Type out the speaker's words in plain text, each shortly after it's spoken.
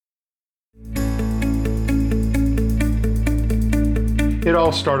It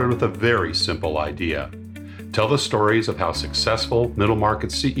all started with a very simple idea. Tell the stories of how successful middle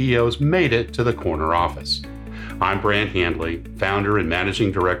market CEOs made it to the corner office. I'm Brant Handley, founder and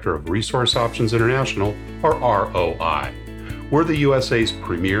managing director of Resource Options International, or ROI. We're the USA's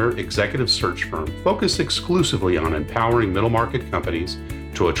premier executive search firm focused exclusively on empowering middle market companies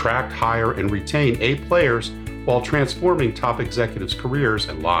to attract, hire, and retain A players while transforming top executives' careers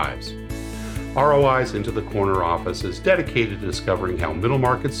and lives. ROI's Into the Corner office is dedicated to discovering how middle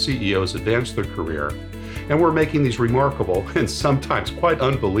market CEOs advance their career, and we're making these remarkable and sometimes quite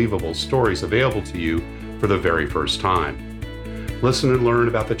unbelievable stories available to you for the very first time. Listen and learn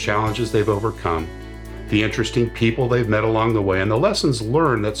about the challenges they've overcome, the interesting people they've met along the way, and the lessons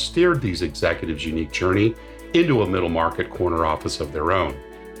learned that steered these executives' unique journey into a middle market corner office of their own.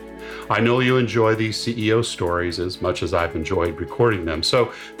 I know you enjoy these CEO stories as much as I've enjoyed recording them.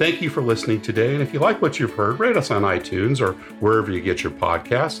 So thank you for listening today. And if you like what you've heard, rate us on iTunes or wherever you get your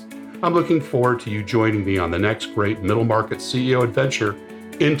podcasts. I'm looking forward to you joining me on the next great middle market CEO adventure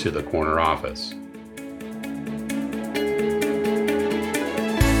into the corner office.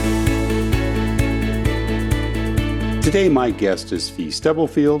 Today, my guest is Fee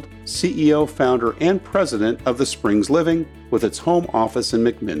Stubblefield, CEO, founder, and president of The Springs Living, with its home office in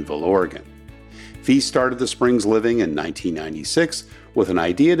McMinnville, Oregon. Fee started The Springs Living in 1996 with an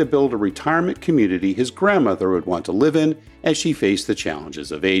idea to build a retirement community his grandmother would want to live in as she faced the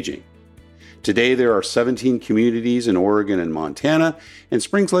challenges of aging. Today, there are 17 communities in Oregon and Montana, and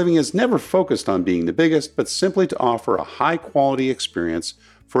Springs Living has never focused on being the biggest, but simply to offer a high-quality experience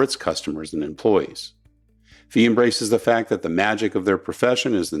for its customers and employees. Fee embraces the fact that the magic of their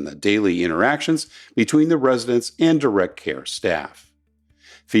profession is in the daily interactions between the residents and direct care staff.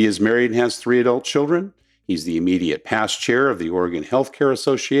 Fee is married and has 3 adult children. He's the immediate past chair of the Oregon Healthcare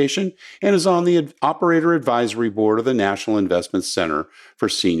Association and is on the operator advisory board of the National Investment Center for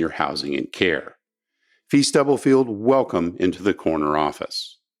Senior Housing and Care. Fee Stubblefield, welcome into the corner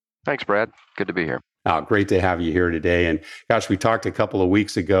office. Thanks, Brad. Good to be here. Great to have you here today. And gosh, we talked a couple of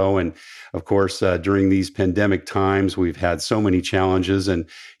weeks ago. And of course, during these pandemic times, we've had so many challenges. And,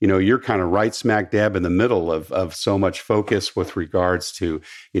 you're kind of right smack dab in the middle of so much focus with regards to,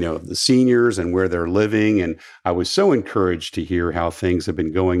 the seniors and where they're living. And I was so encouraged to hear how things have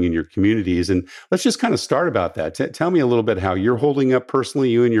been going in your communities. And let's just kind of start about that. Tell me a little bit how you're holding up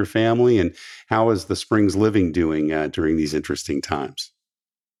personally, you and your family, and how is the Springs Living doing during these interesting times?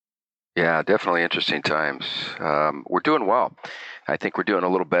 Yeah, definitely interesting times. We're doing well. I think we're doing a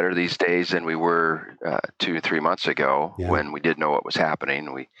little better these days than we were 2 to 3 months ago when we didn't know what was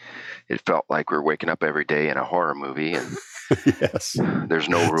happening. It felt like we were waking up every day in a horror movie, and yes, there's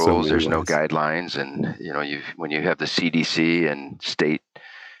no rules, there's no guidelines, and when you have the CDC and state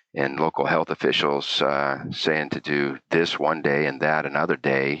and local health officials saying to do this one day and that another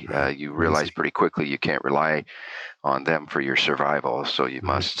day, you realize pretty quickly you can't rely on them for your survival. So you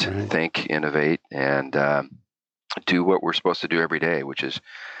must think, innovate, and do what we're supposed to do every day, which is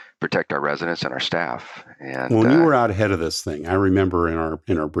protect our residents and our staff. And when you were out ahead of this thing, I remember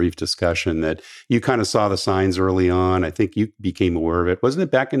in our brief discussion that you kind of saw the signs early on. I think you became aware of it. Wasn't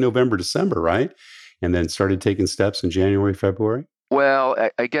it back in November, December, right? And then started taking steps in January, February? Well,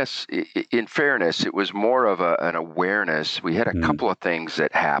 I guess in fairness, it was more of an awareness. We had a couple of things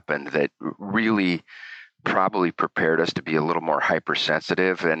that happened that really probably prepared us to be a little more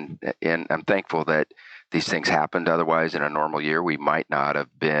hypersensitive, and I'm thankful that these things happened. Otherwise, in a normal year, we might not have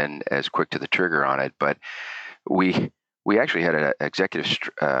been as quick to the trigger on it. But we actually had an executive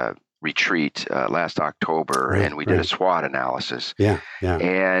retreat last October, and we did a SWOT analysis.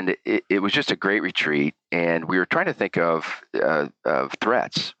 And it was just a great retreat, and we were trying to think of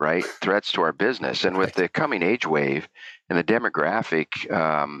threats, right? Threats to our business, and with the coming age wave and the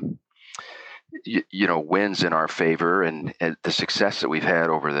demographic. Wins in our favor, and the success that we've had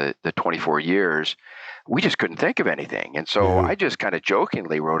over the 24 years, we just couldn't think of anything. And so I just kind of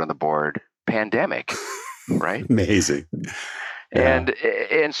jokingly wrote on the board, pandemic, right? Amazing. And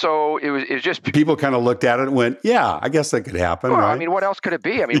so it was just people kind of looked at it and went, "Yeah, I guess that could happen." Well, right? I mean, what else could it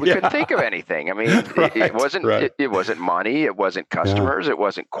be? I mean, we couldn't think of anything. I mean, it wasn't it wasn't money, it wasn't customers, it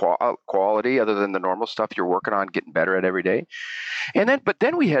wasn't quality, other than the normal stuff you're working on, getting better at every day. But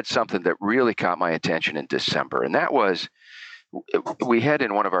then we had something that really caught my attention in December, and that was we had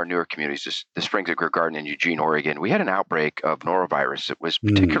in one of our newer communities, the Springs at Greer Garden in Eugene, Oregon, we had an outbreak of norovirus that was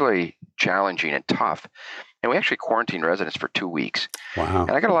particularly challenging and tough. And we actually quarantined residents for 2 weeks. Wow.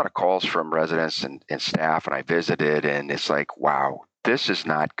 And I got a lot of calls from residents and staff, and I visited, and it's like, wow, this is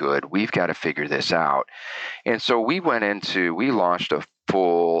not good. We've got to figure this out. And so we launched a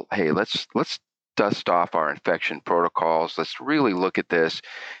full, hey, let's dust off our infection protocols. Let's really look at this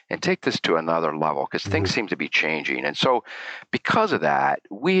and take this to another level because things seem to be changing. And so because of that,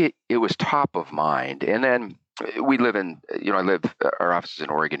 it was top of mind. And then we live in, our office is in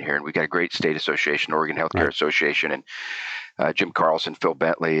Oregon here, and we got a great state association, Oregon Healthcare Association, and Jim Carlson, Phil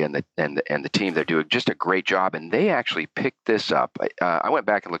Bentley, and the team. They're doing just a great job, and they actually picked this up. I went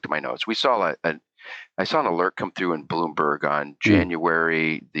back and looked at my notes. I saw an alert come through in Bloomberg on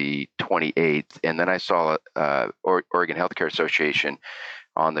January the 28th, and then I saw Oregon Healthcare Association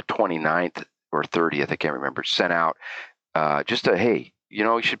on the 29th or 30th, I can't remember, sent out just a, hey,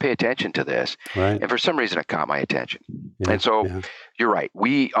 you should pay attention to this. Right. And for some reason, it caught my attention. And so you're right.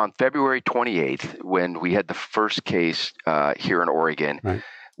 On February 28th, when we had the first case here in Oregon,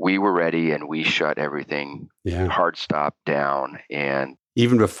 we were ready and we shut everything hard stop down. And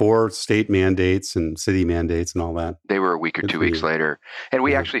even before state mandates and city mandates and all that? They were a week or 2 weeks later. And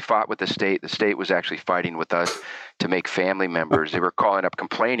we actually fought with the state. The state was actually fighting with us to make family members. They were calling up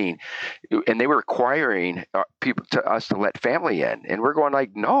complaining, and they were requiring us to let family in. And we're going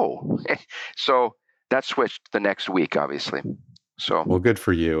like, no. So that switched the next week, obviously. So, well, good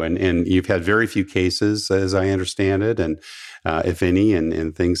for you. And you've had very few cases, as I understand it, and if any,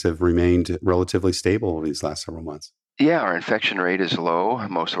 and things have remained relatively stable over these last several months. Yeah, our infection rate is low.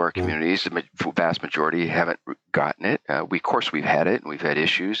 Most of our communities, the vast majority, haven't gotten it. Of course, we've had it, and we've had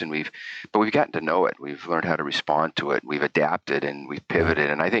issues, but we've gotten to know it. We've learned how to respond to it. We've adapted, and we've pivoted.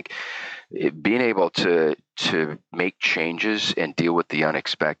 And I think being able to make changes and deal with the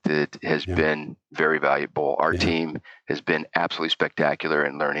unexpected has been very valuable. Our team has been absolutely spectacular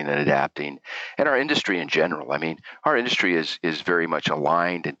in learning and adapting, and our industry in general. I mean, our industry is very much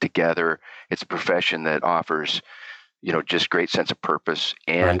aligned and together. It's a profession that offers just great sense of purpose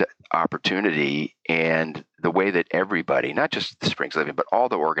and opportunity, and the way that everybody, not just the Springs Living, but all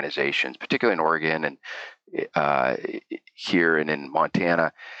the organizations, particularly in Oregon and here and in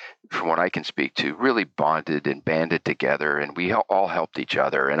Montana, from what I can speak to, really bonded and banded together, and we all helped each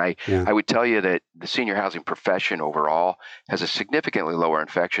other. And I would tell you that the senior housing profession overall has a significantly lower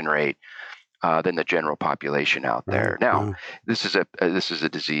infection rate than the general population out there. Now, this is a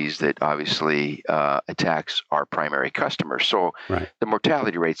disease that obviously attacks our primary customers. So the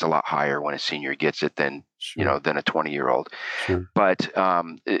mortality rate's a lot higher when a senior gets it than than a 20-year-old. But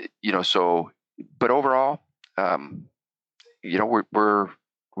but overall, we're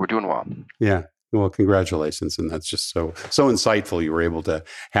doing well. Yeah. Well, congratulations. And that's just so insightful. You were able to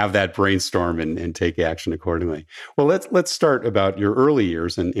have that brainstorm and take action accordingly. Well, let's start about your early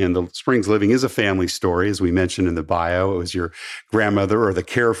years. And the Springs Living is a family story. As we mentioned in the bio, it was your grandmother or the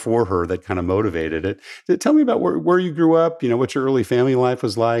care for her that kind of motivated it. Tell me about where you grew up, what your early family life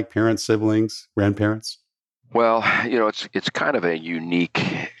was like, parents, siblings, grandparents. Well, it's kind of a unique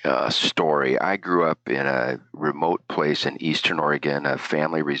story. I grew up in a remote place in Eastern Oregon, a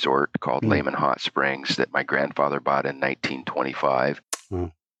family resort called Lehman Hot Springs that my grandfather bought in 1925.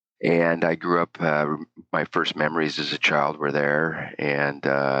 And I grew up, my first memories as a child were there, and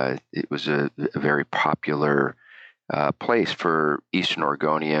it was a very popular place for Eastern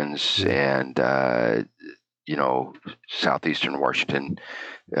Oregonians and southeastern Washington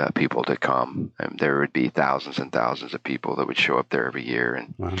people to come. And there would be thousands and thousands of people that would show up there every year,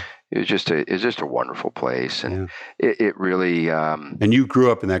 and it was just a wonderful place. And it really. And you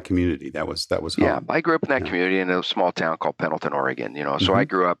grew up in that community. That was home. Yeah, I grew up in that community in a small town called Pendleton, Oregon. So I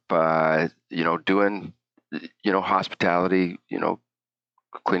grew up, doing, hospitality.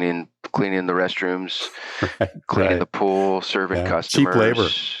 Cleaning the restrooms, cleaning the pool, serving customers. Cheap labor.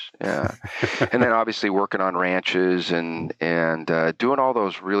 Yeah. And then obviously working on ranches and doing all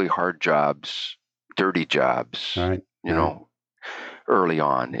those really hard jobs, dirty jobs, early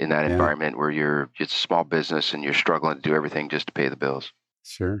on in that environment where it's a small business and you're struggling to do everything just to pay the bills.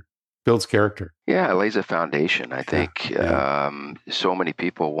 Sure. Builds character. Yeah. It lays a foundation. I think so many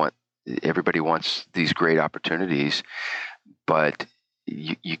people everybody wants these great opportunities, but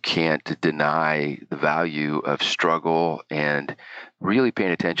you can't deny the value of struggle and really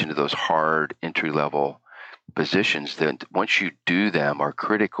paying attention to those hard entry-level positions that once you do them are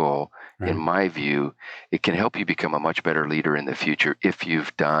critical. In my view, it can help you become a much better leader in the future if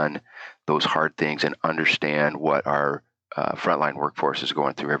you've done those hard things and understand what our frontline workforce is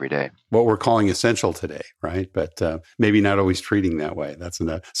going through every day. What we're calling essential today, right? But maybe not always treating that way. That's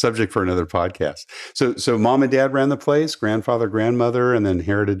a subject for another podcast. So mom and dad ran the place, grandfather, grandmother, and then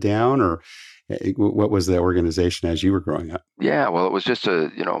inherited down, or what was the organization as you were growing up? Yeah, well, it was just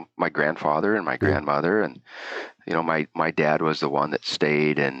my grandfather and my grandmother, and my dad was the one that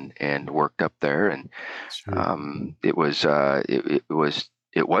stayed and worked up there, and it was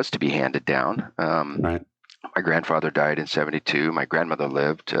it was to be handed down. Right. My grandfather died in '72. My grandmother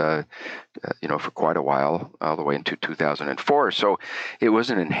lived, for quite a while, all the way into 2004. So it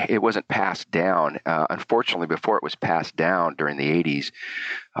wasn't passed down. Unfortunately, before it was passed down during the '80s,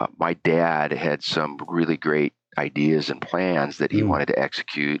 my dad had some really great ideas and plans that he wanted to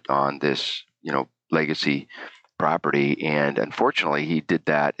execute on this, legacy property. And unfortunately, he did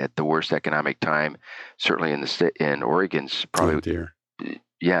that at the worst economic time, certainly in Oregon's probably. Oh, dear.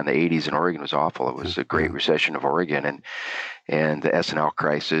 Yeah, in the '80s in Oregon was awful. It was a great recession of Oregon and the S&L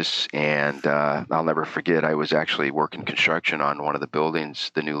crisis. And I'll never forget, I was actually working construction on one of the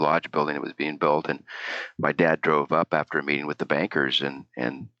buildings, the new lodge building that was being built. And my dad drove up after a meeting with the bankers, and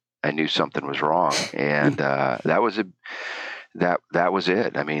I knew something was wrong. And that was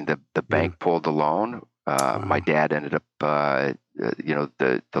it. I mean, the bank pulled the loan. My dad ended up, the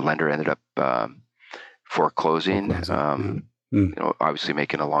lender ended up foreclosing. Obviously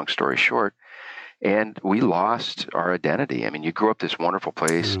making a long story short, and we lost our identity. I mean, you grew up this wonderful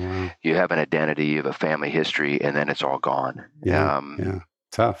place, you have an identity, you have a family history, and then it's all gone.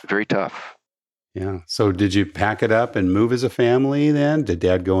 Tough. Very tough. Yeah. So did you pack it up and move as a family then? Did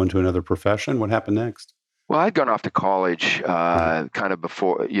Dad go into another profession? What happened next? Well, I'd gone off to college kind of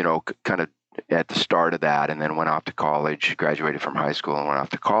before, kind of at the start of that, and then went off to college, graduated from high school and went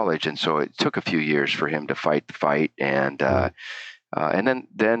off to college. And so it took a few years for him to fight the fight. And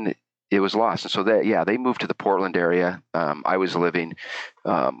then it was lost. And so they moved to the Portland area. I was living,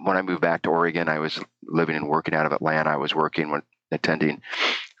 when I moved back to Oregon, I was living and working out of Atlanta. I was working when attending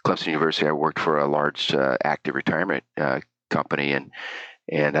Clemson University. I worked for a large active retirement company, and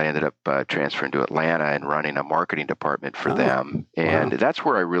I ended up transferring to Atlanta and running a marketing department for them. And that's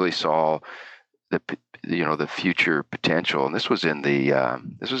where I really saw the future potential. And this was in the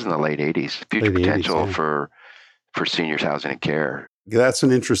late '80s. Future potential for seniors housing and care. That's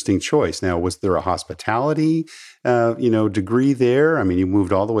an interesting choice. Now, was there a hospitality, degree there? I mean, you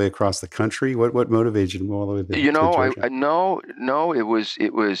moved all the way across the country. What motivated you to move all the way there? No. It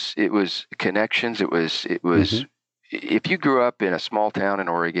was connections. It was. If you grew up in a small town in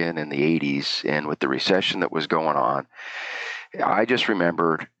Oregon in the '80s, and with the recession that was going on, I just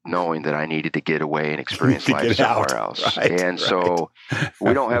remembered knowing that I needed to get away and experience life somewhere else. So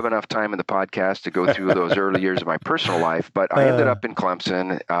we don't have enough time in the podcast to go through those early years of my personal life, but I ended up in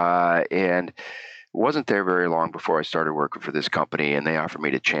Clemson and wasn't there very long before I started working for this company, and they offered me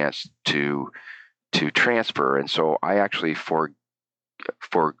the chance to transfer. And so I actually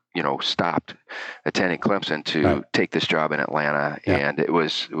stopped attending Clemson to take this job in Atlanta. And it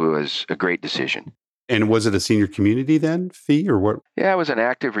was a great decision. And was it a senior community then fee or what? Yeah, it was an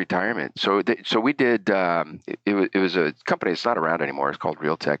active retirement. So we did, it was a company that's not around anymore. It's called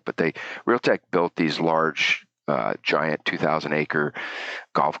Realtek, but Realtek built these large, giant 2,000 acre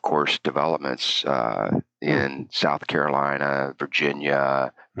golf course developments in South Carolina,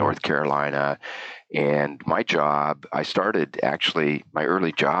 Virginia, North Carolina. And my job, my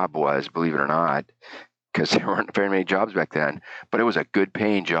early job was, believe it or not, because there weren't very many jobs back then, but it was a good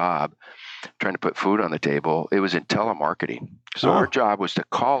paying job trying to put food on the table. It was in telemarketing. So our job was to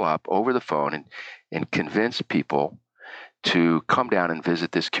call up over the phone and convince people to come down and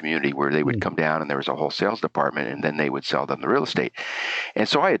visit this community, where they would come down and there was a whole sales department, and then they would sell them the real estate. And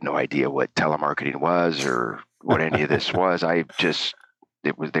so I had no idea what telemarketing was or what any of this was.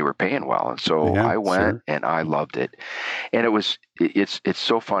 They were paying well. And so I went and I loved it. And it's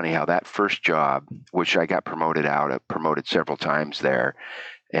so funny how that first job, which I got promoted several times there,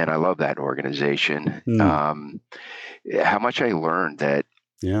 and I love that organization. How much I learned that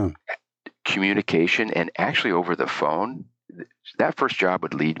communication, and actually over the phone, that first job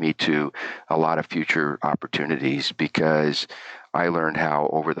would lead me to a lot of future opportunities, because I learned how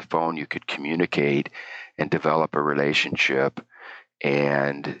over the phone you could communicate and develop a relationship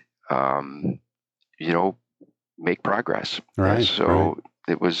and, make progress. Right. So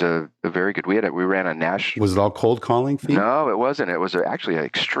it was a very good. We ran a national. Was it all cold calling fee? No, it wasn't. It was actually an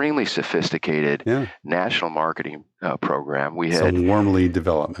extremely sophisticated national marketing program. We had warm lead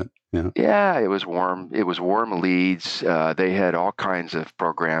development. Yeah, it was warm. It was warm leads. They had all kinds of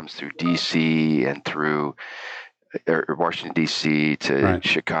programs through DC and through Washington, D.C. to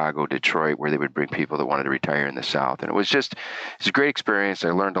Chicago, Detroit, where they would bring people that wanted to retire in the South. And it's a great experience.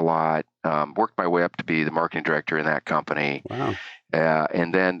 I learned a lot, worked my way up to be the marketing director in that company. Wow.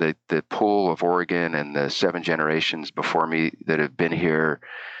 And then the pool of Oregon and the 7 generations before me that have been here,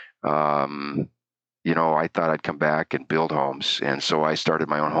 I thought I'd come back and build homes. And so I started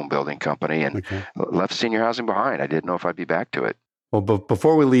my own home building company and left senior housing behind. I didn't know if I'd be back to it. Well, but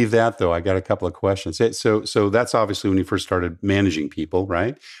before we leave that, though, I got a couple of questions. So that's obviously when you first started managing people,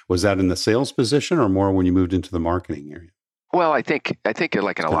 right? Was that in the sales position or more when you moved into the marketing area? Well, I think like in It's a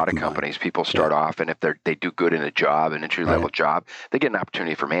kind of lot of combined. companies, people Yeah. start off, and if they do good in a job, an entry level Right. job, they get an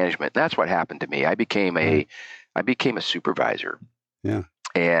opportunity for management. That's what happened to me. Right. I became a supervisor, Yeah.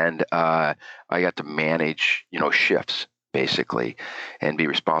 and I got to manage, shifts basically, and be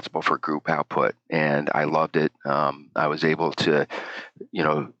responsible for group output. And I loved it. I was able to,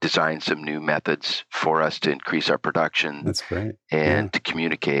 design some new methods for us to increase our production That's great. Yeah. and to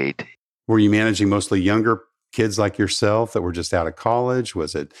communicate. Were you managing mostly younger kids like yourself that were just out of college?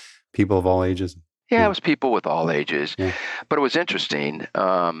 Was it people of all ages? Yeah, it Yeah. was people with all ages, Yeah. but it was interesting,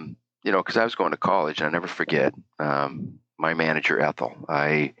 because I was going to college, and I never forget my manager Ethel.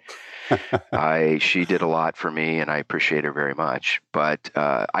 She did a lot for me, and I appreciate her very much. But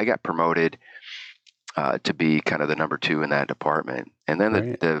I got promoted to be kind of the number two in that department, and then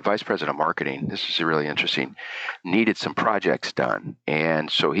Great. the vice president of marketing. This is really interesting. Needed some projects done,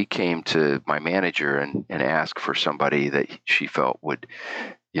 and so he came to my manager and asked for somebody that she felt would,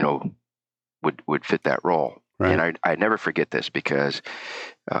 you know, would fit that role. Right. And I never forget this because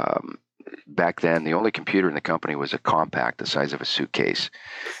um, back then the only computer in the company was a compact the size of a suitcase,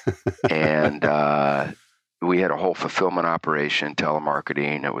 and we had a whole fulfillment operation,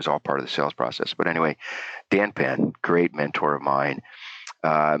 telemarketing. It was all part of the sales process. But anyway, Dan Penn, great mentor of mine.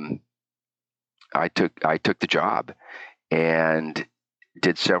 Um, I took the job and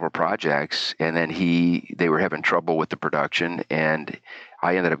did several projects, and then they were having trouble with the production, and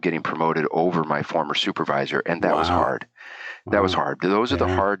I ended up getting promoted over my former supervisor, and that was Wow. hard. That was Wow. hard. Those are the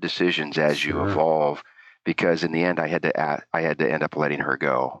Yeah. hard decisions as you Sure. evolve, because in the end, I had to end up letting her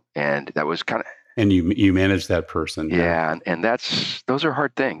go, and that was kind of And you manage that person. yeah, and those are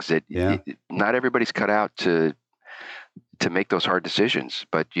hard things that Yeah. not everybody's cut out to make those hard decisions,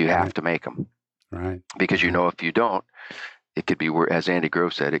 but you have Right. to make them Right. because Yeah. if you don't, it could be as Andy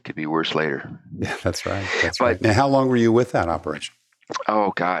Grove said, it could be worse later. Yeah, that's right. That's But right. Now, how long were you with that operation?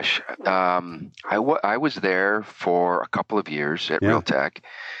 oh gosh, I was there for a couple of years at Yeah. Realtek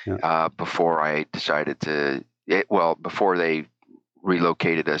Yeah. before I decided before they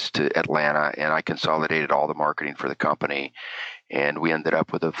relocated us to Atlanta, and I consolidated all the marketing for the company, and we ended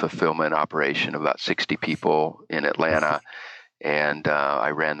up with a fulfillment operation of about 60 people in Atlanta. And I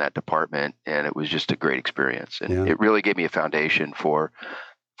ran that department, and it was just a great experience. And Yeah. it really gave me a foundation for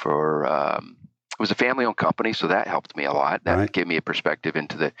it was a family-owned company, so that helped me a lot. That Right. gave me a perspective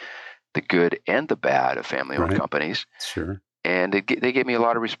into the good and the bad of family-owned Right. companies, Sure. and they gave me a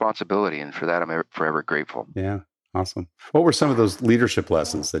lot of responsibility, and for that I'm forever grateful. Yeah. Awesome. What were some of those leadership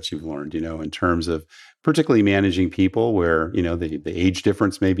lessons that you've learned, in terms of particularly managing people where, the age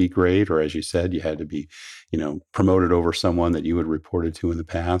difference may be great, or as you said, you had to be, promoted over someone that you had reported to in the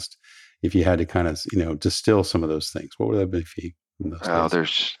past. If you had to kind of, distill some of those things, what would that be for you in those Well,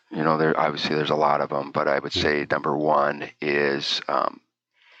 days? there obviously there's a lot of them, but I would Yeah. say number one is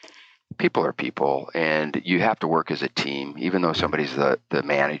people are people, and you have to work as a team, even though somebody's the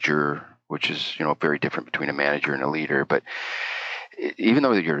manager, which is very different between a manager and a leader. But even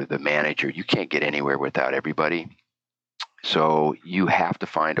though you're the manager, you can't get anywhere without everybody. So you have to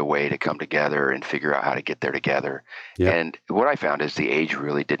find a way to come together and figure out how to get there together. Yeah. And what I found is the age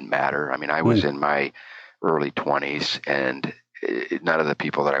really didn't matter. I mean, I was in my early 20s, and none of the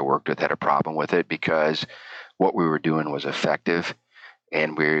people that I worked with had a problem with it because what we were doing was effective,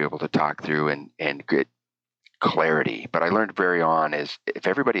 and we were able to talk through and get clarity. But I learned very on is if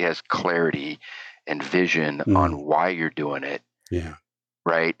everybody has clarity and vision on why you're doing it, Yeah.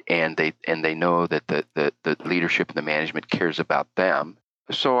 right, and they know that the leadership and the management cares about them.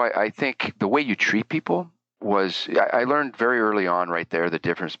 So I think the way you treat people was I learned very early on right there the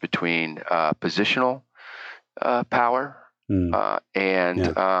difference between positional power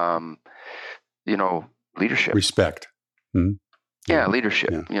and leadership. Respect. Yeah,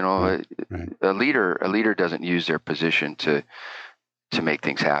 leadership. Right. A leader doesn't use their position to make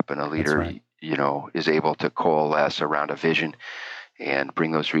things happen. A leader, right. Is able to coalesce around a vision and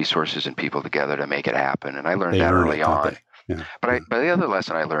bring those resources and people together to make it happen. And I learned that early on. Yeah. But the other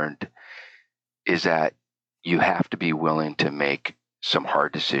lesson I learned is that you have to be willing to make some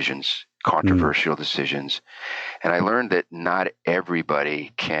hard decisions, controversial decisions. And I learned that not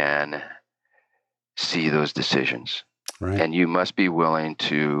everybody can see those decisions. Right. And you must be willing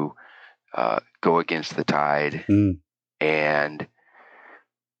to go against the tide and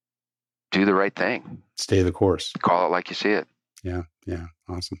do the right thing. Stay the course. Call it like you see it. Yeah. Yeah.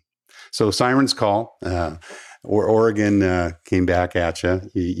 Awesome. So sirens call, or Oregon came back at you.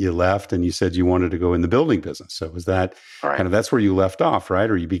 You left, and you said you wanted to go in the building business. So was that Right. that's where you left off, right?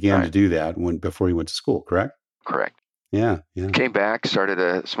 Or you began to do that before you went to school, correct? Correct. Yeah. Came back, started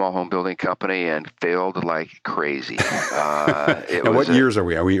a small home building company, and failed like crazy. Now, what years are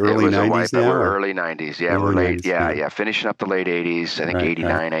we? Are we early 90s now? We're early 90s. Yeah, early we're late. 90s, Yeah. Finishing up the late 80s. I think Right,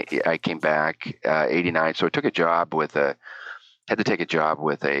 89. I came back 89. So I took a job had to take a job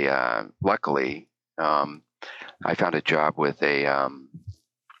with luckily, I found a job with a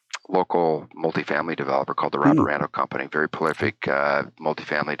local multifamily developer called the Robert Randall Company, very prolific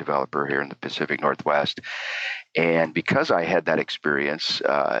multifamily developer here in the Pacific Northwest. And because I had that experience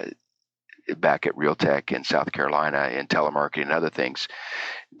back at Realtek in South Carolina in telemarketing and other things,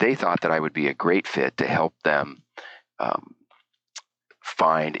 they thought that I would be a great fit to help them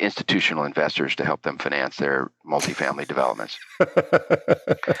find institutional investors to help them finance their multifamily developments.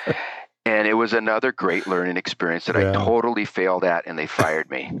 And it was another great learning experience that I totally failed at, and they fired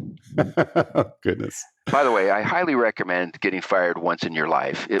me. Oh, goodness. By the way, I highly recommend getting fired once in your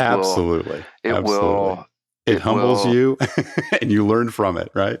life. Absolutely. Will. It humbles you, and you learn from it,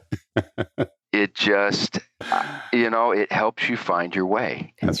 right? It just, it helps you find your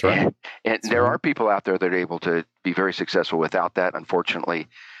way. That's right. And there are people out there that are able to be very successful without that. Unfortunately,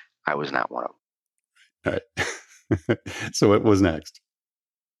 I was not one of them. All right. So what was next?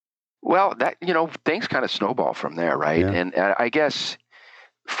 Well, things kind of snowball from there, right? Yeah. And I guess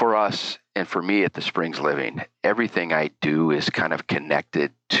for us and for me at the Springs Living, everything I do is kind of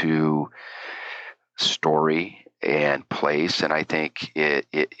connected to story and place. And I think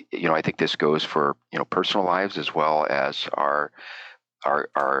I think this goes for, personal lives as well as our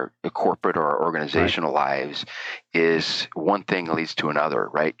corporate or our organizational lives, is one thing leads to another,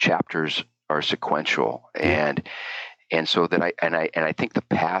 right? Chapters are sequential. And so that I think the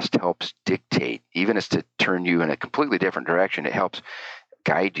past helps dictate, even as to turn you in a completely different direction. It helps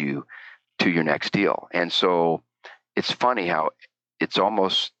guide you to your next deal. And so it's funny how it's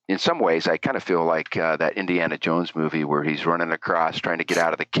almost, in some ways, I kind of feel like that Indiana Jones movie where he's running across trying to get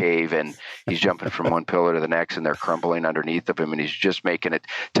out of the cave, and he's jumping from one pillar to the next, and they're crumbling underneath of him, and he's just making it.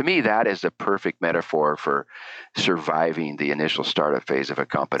 To me, that is a perfect metaphor for surviving the initial startup phase of a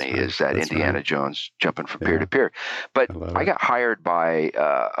company. Is that Indiana Jones jumping from pier to pier. But I got hired by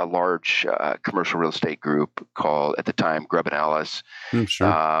a large commercial real estate group called, at the time, Grubb & Ellis,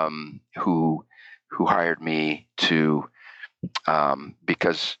 who hired me to,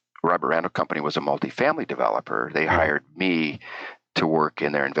 because Robert Randall Company was a multifamily developer, they hired me to work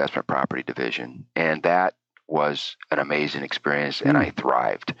in their investment property division. And that was an amazing experience, and I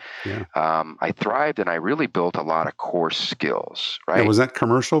thrived. Yeah. I thrived, and I really built a lot of core skills, right? Now, was that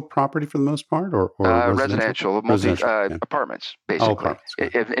commercial property for the most part, or residential apartments, basically. Apartments,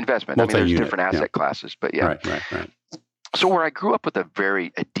 investment. I mean, there's different asset classes, but yeah. Right. So where I grew up with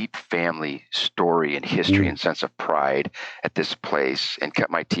a deep family story and history and sense of pride at this place, and cut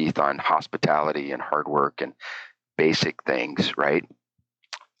my teeth on hospitality and hard work and basic things, right?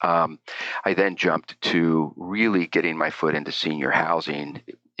 I then jumped to really getting my foot into senior housing,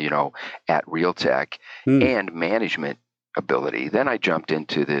 at Realtek and management ability. Then I jumped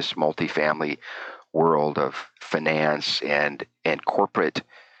into this multifamily world of finance and corporate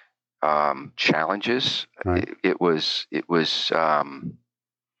challenges. Right. It was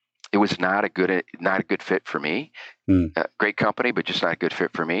not a good fit for me. Great company, but just not a good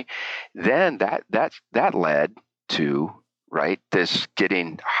fit for me. Then that led to this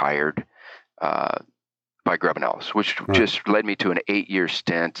getting hired by Grubb & Ellis, which just led me to an 8-year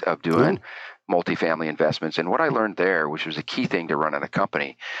stint of doing multifamily investments. And what I learned there, which was a key thing to running a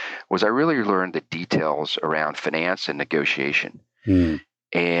company, was I really learned the details around finance and negotiation.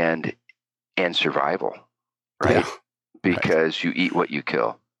 And survival, right? Yeah. Because you eat what you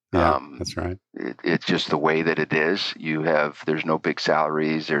kill. Yeah, that's right. It's just the way that it is. There's no big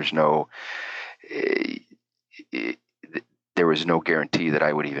salaries. There's no, there was no guarantee that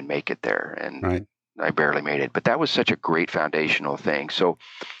I would even make it there. And I barely made it. But that was such a great foundational thing. So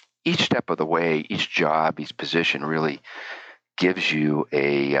each step of the way, each job, each position really gives you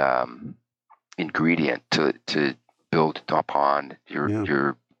a ingredient to build upon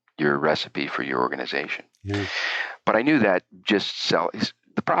your recipe for your organization. Yeah. But I knew that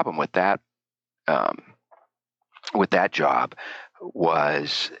the problem with that job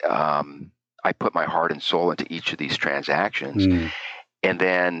was I put my heart and soul into each of these transactions, and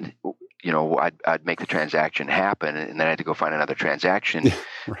then I'd make the transaction happen, and then I had to go find another transaction.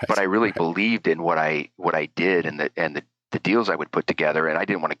 But I really believed in what I did, and the deals I would put together, and I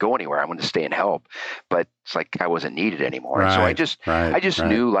didn't want to go anywhere. I wanted to stay and help, but it's like I wasn't needed anymore. And so I just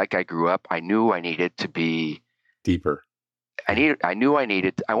knew, like I grew up, I knew I needed to be deeper. I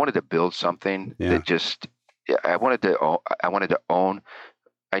wanted to build something that just, I wanted to own.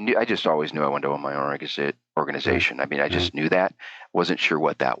 I just always knew I wanted to own my own organization. I mean, I just knew that. Wasn't sure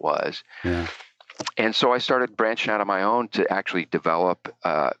what that was. Yeah. And so I started branching out on my own to actually develop,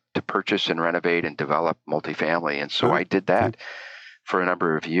 to purchase and renovate and develop multifamily. And so I did that for a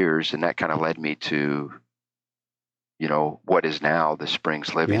number of years, and that kind of led me to, what is now the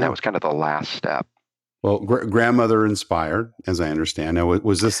Springs Living. That was kind of the last step. Well, grandmother inspired, as I understand. Now,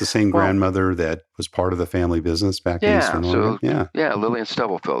 was this the same grandmother that was part of the family business back in Eastern Oregon? Lillian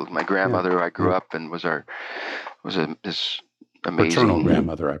Stubblefield, my grandmother. I grew up and was this amazing paternal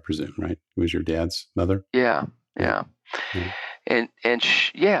grandmother, I presume, right? It was your dad's mother. Yeah.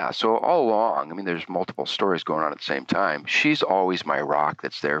 So all along, I mean, there's multiple stories going on at the same time. She's always my rock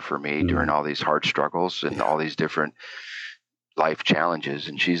that's there for me during all these hard struggles and all these different life challenges.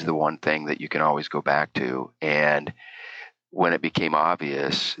 And she's the one thing that you can always go back to. And when it became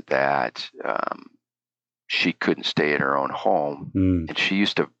obvious that she couldn't stay in her own home, and she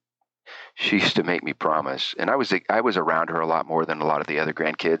used to make me promise, and I was around her a lot more than a lot of the other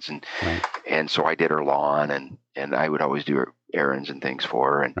grandkids, and so I did her lawn, and I would always do her errands and things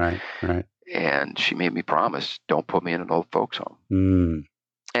for her, and she made me promise, don't put me in an old folks home.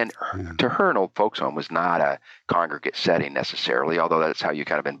 And to her, an old folks home was not a congregate setting necessarily, although that's how you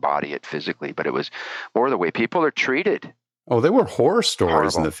kind of embody it physically, but it was more the way people are treated. Oh, there were horror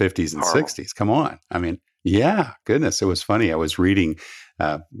stories in the 50s and 60s. Come on. I mean, yeah, goodness. It was funny. I was reading,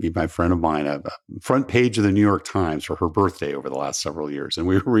 my friend of mine, a front page of the New York Times for her birthday over the last several years. And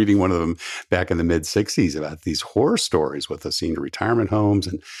we were reading one of them back in the mid 60s about these horror stories with the senior retirement homes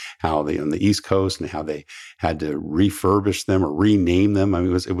and how they on the East Coast and how they had to refurbish them or rename them. I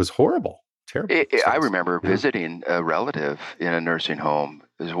mean, it was horrible, terrible. I remember visiting a relative in a nursing home.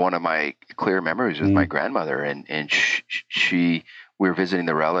 It was one of my clear memories with my grandmother, and we were visiting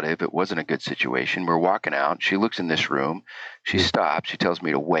the relative. It wasn't a good situation. We're walking out. She looks in this room. She stops. She tells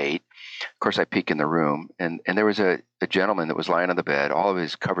me to wait. Of course, I peek in the room, and there was a gentleman that was lying on the bed. All of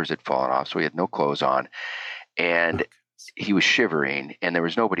his covers had fallen off, so he had no clothes on. And he was shivering, and there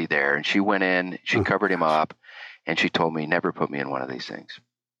was nobody there. And she went in. She covered him up, and she told me, never put me in one of these things.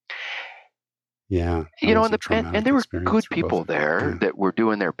 Yeah. And there were good people there that were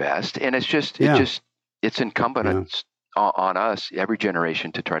doing their best. And it's incumbent on us, every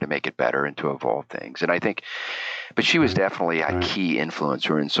generation, to try to make it better and to evolve things. And I think, but she was definitely a key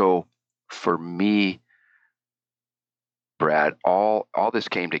influencer. And so for me, Brad, all this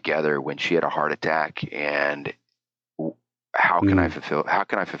came together when she had a heart attack, and how can I fulfill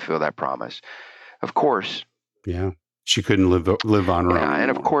that promise? Of course. Yeah. She couldn't live on her own. And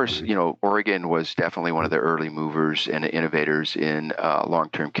of course, Oregon was definitely one of the early movers and innovators in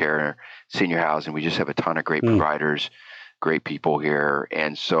long-term care, senior housing. We just have a ton of great providers, great people here.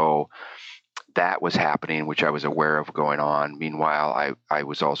 And so that was happening, which I was aware of going on. Meanwhile, I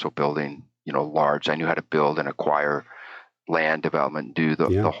was also building, I knew how to build and acquire land development, do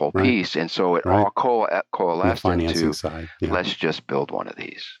the whole piece. And so it all coalesced into, let's just build one of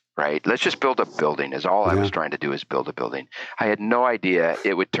these. Right. Let's just build a building is all I was trying to do, is build a building. I had no idea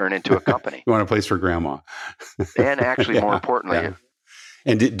it would turn into a company. You want a place for grandma. And actually, more importantly. Yeah.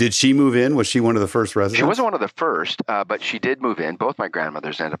 And did she move in? Was she one of the first residents? She wasn't one of the first, but she did move in. Both my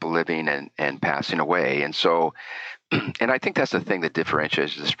grandmothers ended up living and passing away. And so, and I think that's the thing that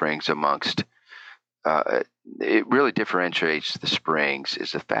differentiates the Springs amongst, it really differentiates the Springs,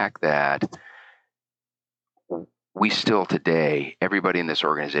 is the fact that we still today, everybody in this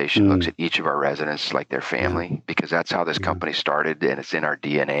organization looks at each of our residents like their family, because that's how this company started, and it's in our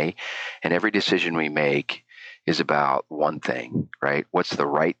DNA. And every decision we make is about one thing, right? What's the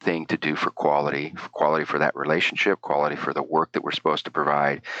right thing to do for quality for that relationship, quality for the work that we're supposed to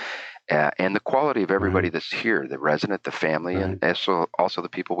provide, and the quality of everybody that's here, the resident, the family, and also the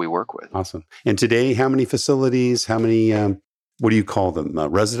people we work with. Awesome. And today, how many facilities, how many, what do you call them?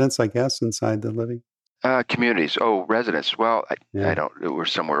 Residents, I guess, inside the living? Communities. Oh, residents. Well, I don't, we're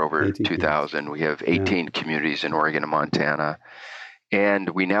somewhere over 2,000. We have 18 communities in Oregon and Montana. And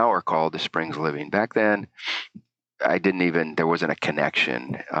we now are called the Springs Living. Back then, there wasn't a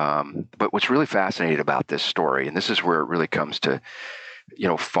connection. But what's really fascinating about this story, and this is where it really comes to,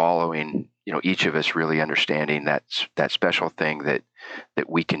 following, each of us really understanding that special thing that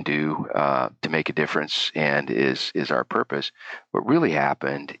we can do to make a difference and is our purpose. What really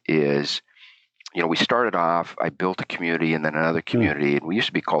happened is, we started off, I built a community and then another community, and we used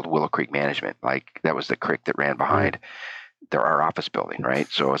to be called Willow Creek Management. Like, that was the creek that ran behind our office building, right?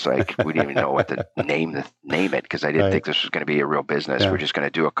 So it's like we didn't even know what to name it, because I didn't think this was going to be a real business. We're just going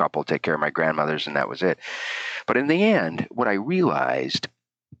to do a couple, take care of my grandmothers, and that was it. But in the end, what I realized,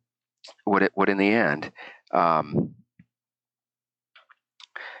 what in the end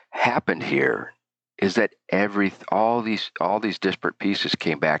happened here, is that all these disparate pieces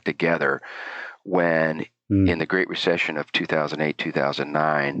came back together when, in the Great Recession of 2008,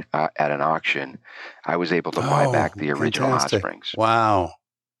 2009, at an auction, I was able to buy back the original Hot Springs. Wow.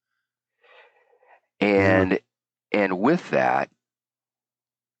 And with that,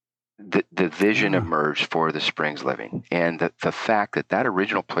 the vision emerged for the Springs Living, and the fact that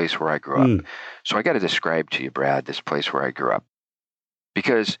original place where I grew up. So I got to describe to you, Brad, this place where I grew up,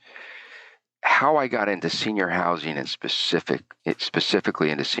 because how I got into senior housing, and specifically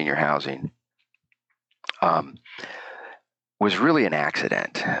into senior housing, was really an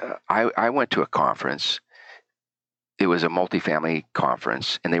accident. I went to a conference. It was a multifamily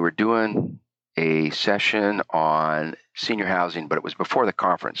conference, and they were doing a session on senior housing, but it was before the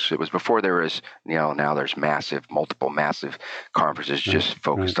conference. It was before there was, now there's multiple massive conferences just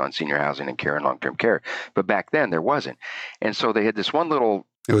focused on senior housing and care and long-term care. But back then there wasn't. And so they had this one little...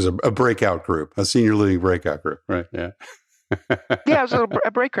 It was a breakout group, a senior living breakout group, right? Yeah. Yeah, it was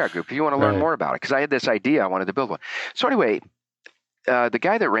a breakout group if you want to learn more about it, because I had this idea. I wanted to build one. So anyway, the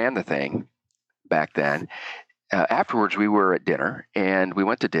guy that ran the thing back then, afterwards we were at dinner, and we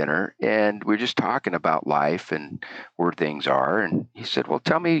went to dinner, and we were just talking about life and where things are. And he said, well,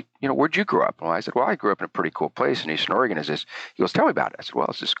 tell me, where'd you grow up? Well, I said, well, I grew up in a pretty cool place in Eastern Oregon. He goes, tell me about it. I said, well,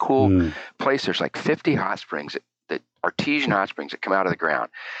 it's this cool place. There's like 50 hot springs, that artesian hot springs that come out of the ground,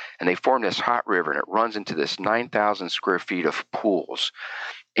 and they form this hot river, and it runs into this 9,000 square feet of pools.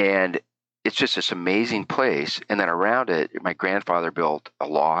 And it's just this amazing place. And then around it, my grandfather built a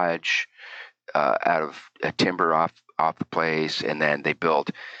lodge out of timber off the place, and then he built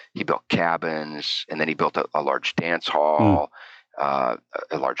cabins, and then he built a large dance hall, a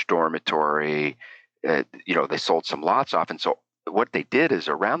large dormitory. They sold some lots off, and so what they did is,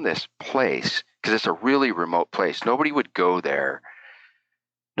 around this place, because it's a really remote place, nobody would go there.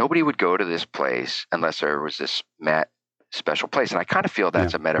 Nobody would go to this place unless there was this special place. And I kind of feel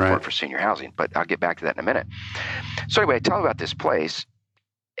that's a metaphor for senior housing, but I'll get back to that in a minute. So anyway, I tell him about this place,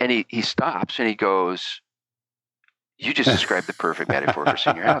 and he stops and he goes, you just described the perfect metaphor for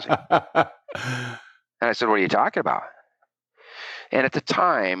senior housing. And I said, what are you talking about? And at the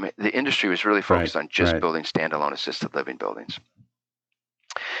time, the industry was really focused on just building standalone assisted living buildings.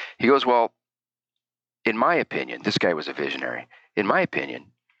 He goes, well, in my opinion, this guy was a visionary. In my opinion,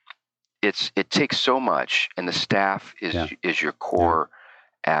 it takes so much, and the staff is your core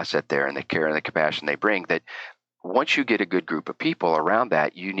asset there, and the care and the compassion they bring, that once you get a good group of people around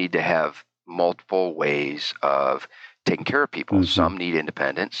that, you need to have multiple ways of taking care of people. Some need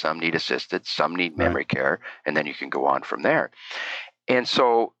independent, some need assisted, some need memory care, and then you can go on from there. And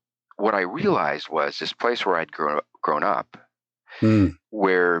so what I realized was, this place where I'd grown up,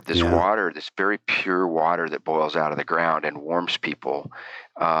 where this water, this very pure water that boils out of the ground and warms people,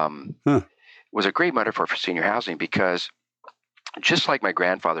 was a great metaphor for senior housing, because just like my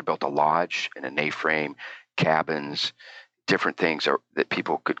grandfather built a lodge and an A-frame, cabins, different things that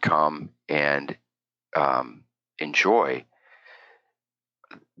people could come and enjoy,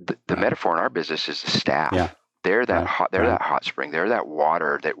 the metaphor in our business is the staff. They're that hot spring. They're that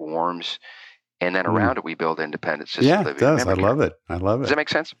water that warms. And then around it, we build independent assisted living. Yeah, it does. I love it. Does that make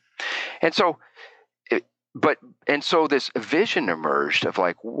sense? And so, so this vision emerged of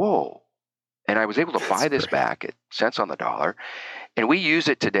like, whoa. And I was able to buy this back at cents on the dollar. And we use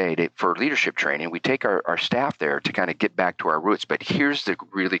it today for leadership training. We take our staff there to kind of get back to our roots. But here's the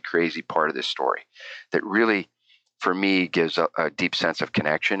really crazy part of this story that really, for me, gives a deep sense of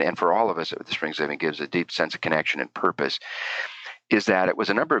connection. And for all of us at the Springs Living, gives a deep sense of connection and purpose. Is that it was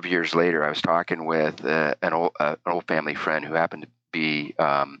a number of years later, I was talking with an old family friend who happened to be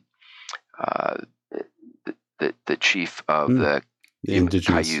the chief of the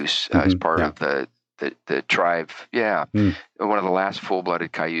Cayuse, as part of the tribe. One of the last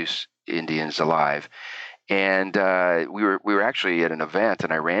full-blooded Cayuse Indians alive. And we were actually at an event,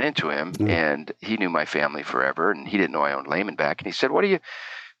 and I ran into him, and he knew my family forever, and he didn't know I owned Lehman back. And he said, "What do you?"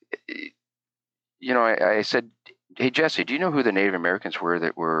 I said, "Hey, Jesse, do you know who the Native Americans were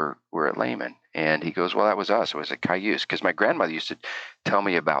that were at Lehman?" And he goes, "Well, that was us. It was a Cayuse." Because my grandmother used to tell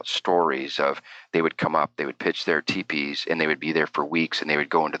me about stories of, they would come up, they would pitch their teepees, and they would be there for weeks, and they would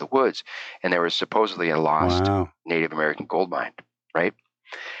go into the woods. And there was supposedly a lost Native American gold mine, right?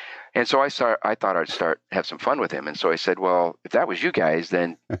 And so I thought I'd have some fun with him. And so I said, well, if that was you guys,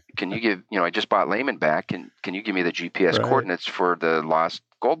 then can you give, I just bought Layman back, and can you give me the GPS Right. coordinates for the lost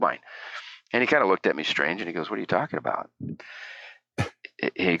gold mine? And he kind of looked at me strange, and he goes, what are you talking about?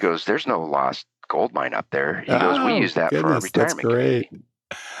 He goes, there's no lost gold mine up there. He goes, we use that for our retirement community.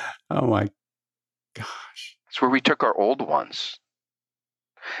 Oh my gosh. It's where we took our old ones.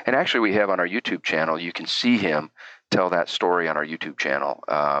 And actually we have on our YouTube channel, you can see him tell that story on our YouTube channel.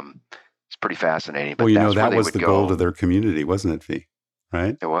 It's pretty fascinating. But Well, that was the goal of their community, wasn't it, Fee?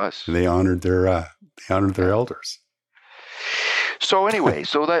 Right? It was. They honored their elders. So anyway,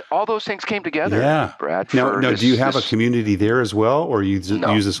 that all those things came together. Yeah, Brad. Now, do you have a community there as well, or you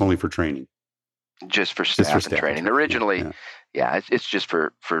use this only for training? Just for staff and training. Originally, it's just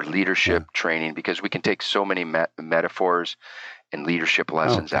for leadership training, because we can take so many metaphors and leadership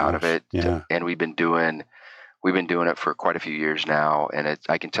lessons out of it. Yeah. And we've been doing it for quite a few years now, and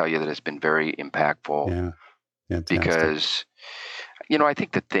I can tell you that it's been very impactful. Yeah, because I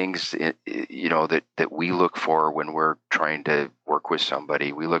think the things that we look for when we're trying to work with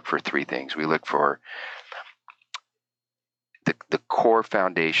somebody, we look for three things. We look for the core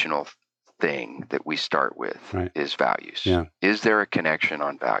foundational thing that we start with is values. Yeah. Is there a connection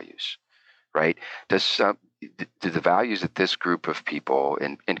on values? Right? Do the values that this group of people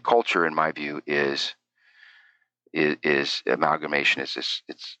and culture, in my view, is amalgamation. It's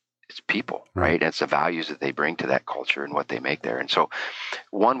people, right? And it's the values that they bring to that culture and what they make there. And so,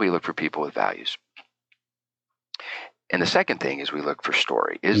 one, we look for people with values. And the second thing is we look for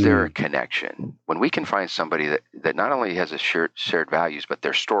story. Is there a connection? When we can find somebody that not only has a shared values, but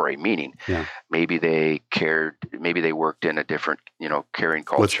their story, meaning maybe they cared, maybe they worked in a different, caring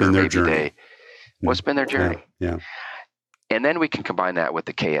culture. What's been their journey? What's been their journey? Yeah. And then we can combine that with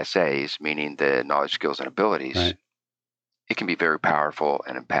the KSAs, meaning the knowledge, skills, and abilities. Right. It can be very powerful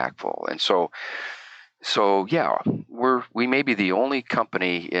and impactful. And so we may be the only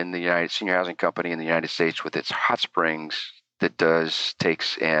company in the senior housing company in the United States with its hot springs that does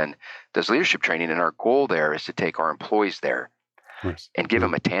leadership training. And our goal there is to take our employees there and give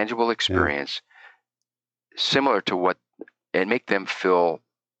them a tangible experience similar to and make them feel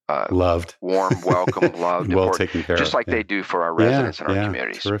loved, warm, welcome, loved, well taken care of, just like they do for our residents in our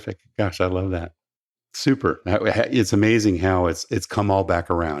communities. Terrific. Gosh, I love that. Super. It's amazing how it's come all back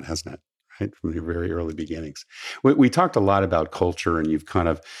around, hasn't it? Right, from the very early beginnings. We talked a lot about culture, and you've kind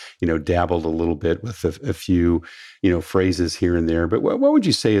of, dabbled a little bit with a few, phrases here and there. But what would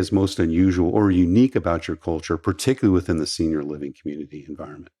you say is most unusual or unique about your culture, particularly within the senior living community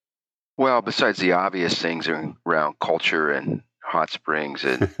environment? Well, besides the obvious things around culture and hot springs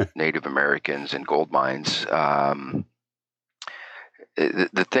and Native Americans and gold mines, the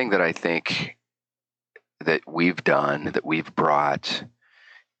thing that I think that we've done, that we've brought,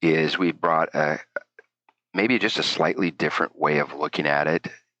 is we brought maybe just a slightly different way of looking at it.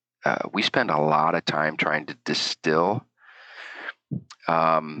 We spend a lot of time trying to distill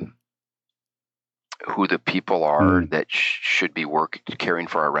who the people are that should be caring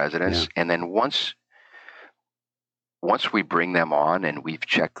for our residents. And then once we bring them on and we've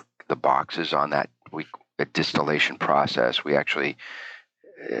checked the boxes on that a distillation process, we actually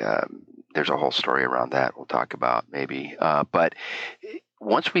there's a whole story around that we'll talk about maybe. But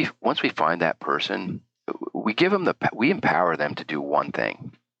once we find that person, we empower them to do one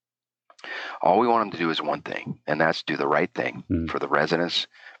thing. All we want them to do is one thing, and that's do the right thing for the residents,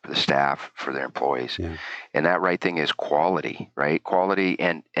 for the staff, for their employees. Yeah. And that right thing is quality, right? Quality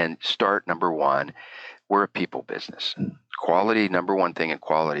and start number one. We're a people business. Quality, number one thing in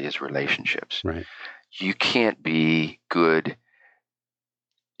quality is relationships. Right. You can't be good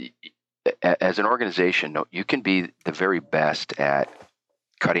as an organization. No, you can be the very best at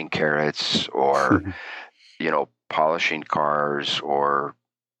cutting carrots or, polishing cars or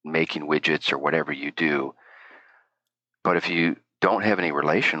making widgets or whatever you do. But if you don't have any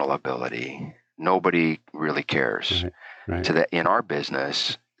relational ability, nobody really cares. Right. So that in our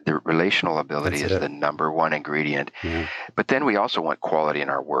business, the relational ability is the number one ingredient. Yeah. But then we also want quality in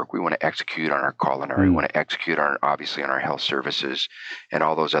our work. We want to execute on our culinary. We want to execute obviously on our health services and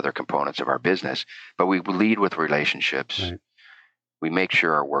all those other components of our business. But we lead with relationships. Right. We make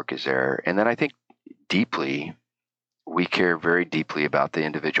sure our work is there. And then I think we care very deeply about the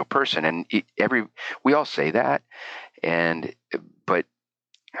individual person. And we all say that. But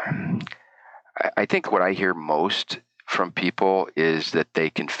I think what I hear most from people is that they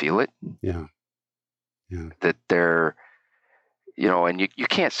can feel it. Yeah. That they're, and you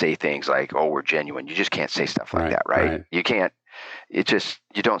can't say things like, "Oh, we're genuine." You just can't say stuff like that, right? You can't. you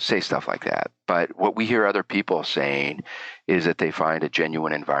don't say stuff like that. But what we hear other people saying is that they find a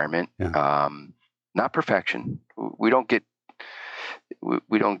genuine environment, not perfection. We don't get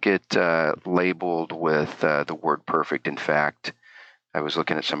labeled with the word perfect. In fact, I was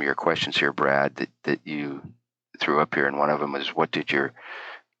looking at some of your questions here, Brad, that you threw up here, and one of them is, what did your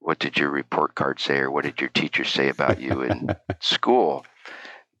report card say, or what did your teacher say about you in school?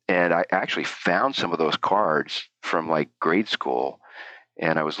 And I actually found some of those cards from like grade school,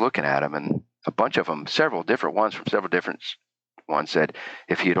 and I was looking at them, and a bunch of them, several different ones from several different ones, said,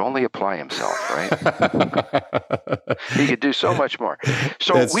 if he'd only apply himself, right? He could do so much more.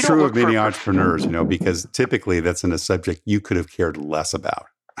 So that's we true don't of many entrepreneurs, because typically that's in a subject you could have cared less about.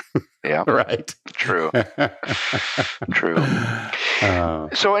 Yeah. Right. True. True.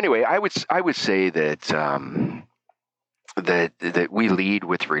 So anyway, I would say that that we lead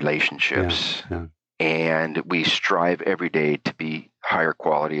with relationships, and we strive every day to be higher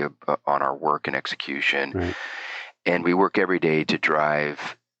quality on our work and execution. Right. And we work every day to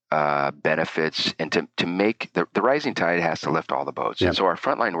drive benefits and to make the rising tide has to lift all the boats. And so our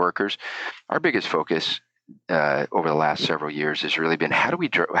frontline workers, our biggest focus over the last several years has really been, how do we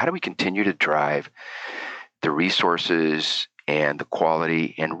continue to drive the resources and the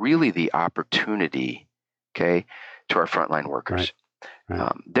quality and really the opportunity, to our frontline workers.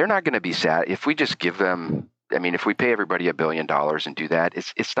 Right. They're not going to be sad if we just give them. I mean, if we pay everybody $1 billion and do that,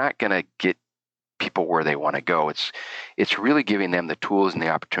 it's not going to get people where they want to go. It's really giving them the tools and the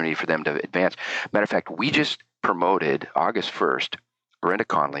opportunity for them to advance. Matter of fact, we just promoted August 1st, Brenda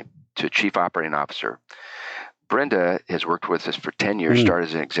Conley to Chief Operating Officer. Brenda has worked with us for 10 years, started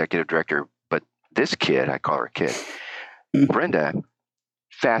as an executive director, but this kid, I call her a kid, Brenda,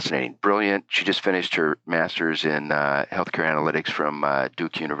 fascinating, brilliant. She just finished her master's in healthcare analytics from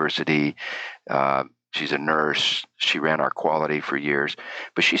Duke University. She's a nurse. She ran our quality for years,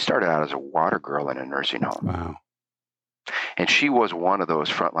 but she started out as a water girl in a nursing home. Wow. And she was one of those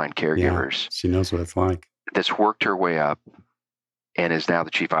frontline caregivers. Yeah, she knows what it's like. That's worked her way up and is now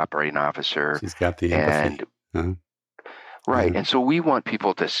the Chief Operating Officer. She's got the empathy. Right. And so we want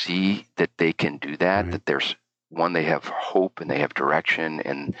people to see that they can do that, that there's one, they have hope and they have direction,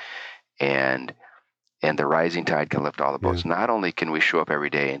 and the rising tide can lift all the boats. Not only can we show up every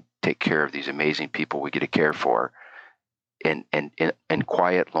day and take care of these amazing people we get to care for in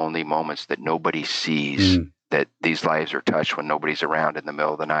quiet, lonely moments that nobody sees, that these lives are touched when nobody's around in the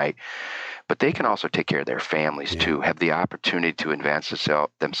middle of the night, but they can also take care of their families too, have the opportunity to advance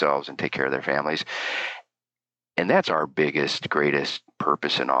themselves and take care of their families. And that's our biggest, greatest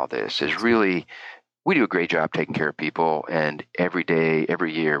purpose in all this, is really, we do a great job taking care of people, and every day,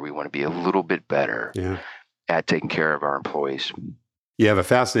 every year, we want to be a little bit better at taking care of our employees. You have a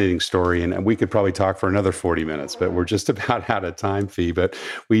fascinating story, and we could probably talk for another 40 minutes, but we're just about out of time, Fee. But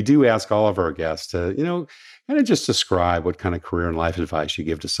we do ask all of our guests to, kind of just describe what kind of career and life advice you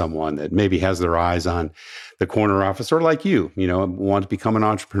give to someone that maybe has their eyes on the corner office, or like you, want to become an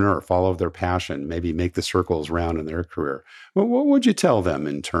entrepreneur, follow their passion, maybe make the circles round in their career. Well, what would you tell them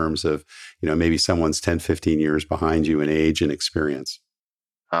in terms of, maybe someone's 10, 15 years behind you in age and experience?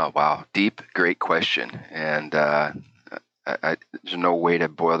 Oh, wow. Deep, great question. And, there's no way to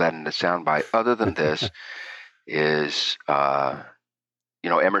boil that into soundbite other than this is,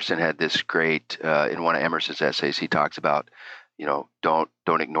 Emerson had this great, in one of Emerson's essays, he talks about, don't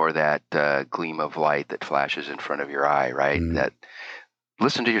ignore that gleam of light that flashes in front of your eye, right? That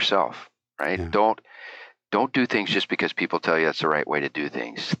listen to yourself, right? Yeah. Don't do things just because people tell you that's the right way to do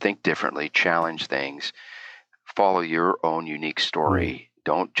things. Think differently, challenge things, follow your own unique story.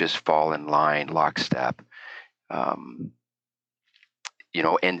 Don't just fall in line, lockstep.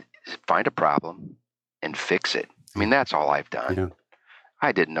 And find a problem and fix it. I mean, that's all I've done. Yeah.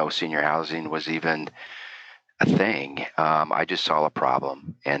 I didn't know senior housing was even a thing. I just saw a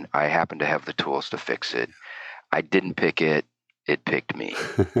problem, and I happened to have the tools to fix it. I didn't pick it. It picked me.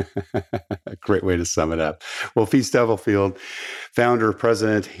 Great way to sum it up. Well, Fee Stubblefield, founder,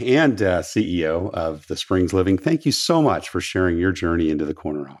 president, and CEO of The Springs Living, thank you so much for sharing your journey into the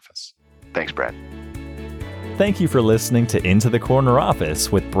corner office. Thanks, Brad. Thank you for listening to Into the Corner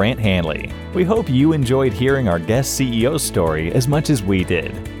Office with Brant Hanley. We hope you enjoyed hearing our guest CEO story as much as we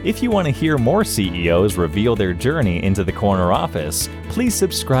did. If you want to hear more CEOs reveal their journey into the corner office, please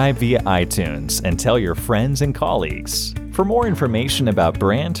subscribe via iTunes and tell your friends and colleagues. For more information about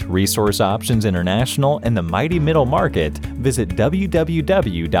Brant, Resource Options International, and the mighty middle market, visit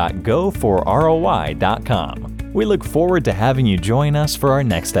www.goforroi.com. We look forward to having you join us for our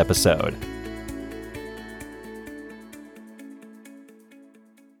next episode.